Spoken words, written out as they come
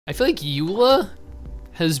I feel like Eula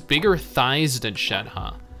has bigger thighs than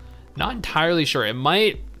Shenhe. Not entirely sure. It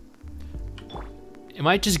might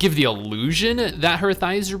just give the illusion that her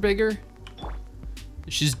thighs are bigger.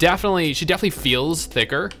 She definitely feels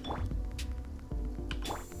thicker.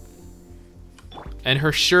 And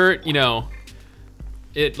her shirt, you know,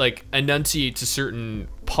 it like enunciates a certain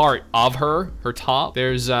part of her top.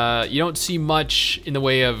 There's you don't see much in the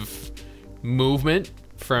way of movement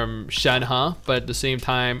from Shenhe, but at the same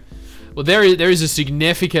time, well, there is a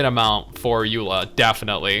significant amount for Eula,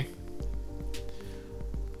 definitely.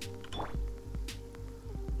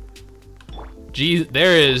 Geez,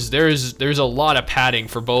 there's a lot of padding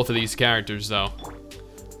for both of these characters though.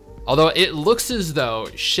 Although it looks as though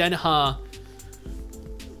Shenhe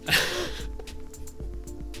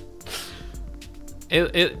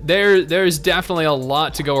there's definitely a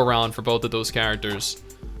lot to go around for both of those characters.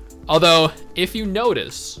 Although, if you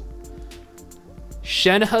notice,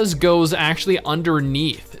 Shenhe's goes actually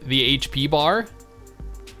underneath the HP bar.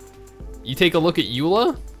 You take a look at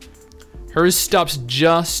Eula, hers stops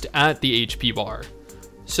just at the HP bar.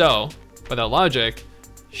 So, by that logic,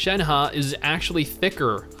 Shenhe is actually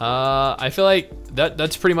thicker. I feel like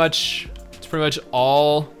that's pretty much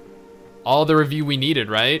all the review we needed,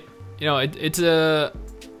 right? You know,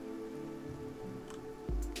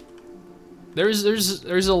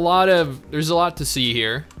 there's a lot to see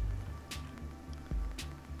here.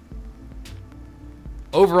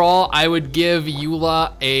 Overall, I would give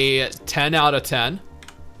Eula a 10 out of 10.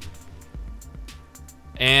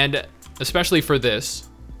 And especially for this,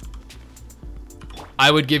 I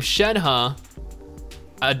would give Shenhe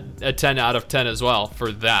a 10 out of 10 as well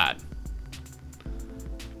for that.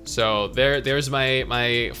 So there's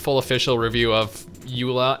my full official review of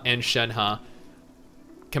Eula and Shenhe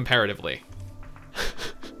comparatively.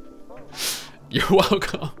 You're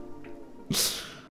welcome.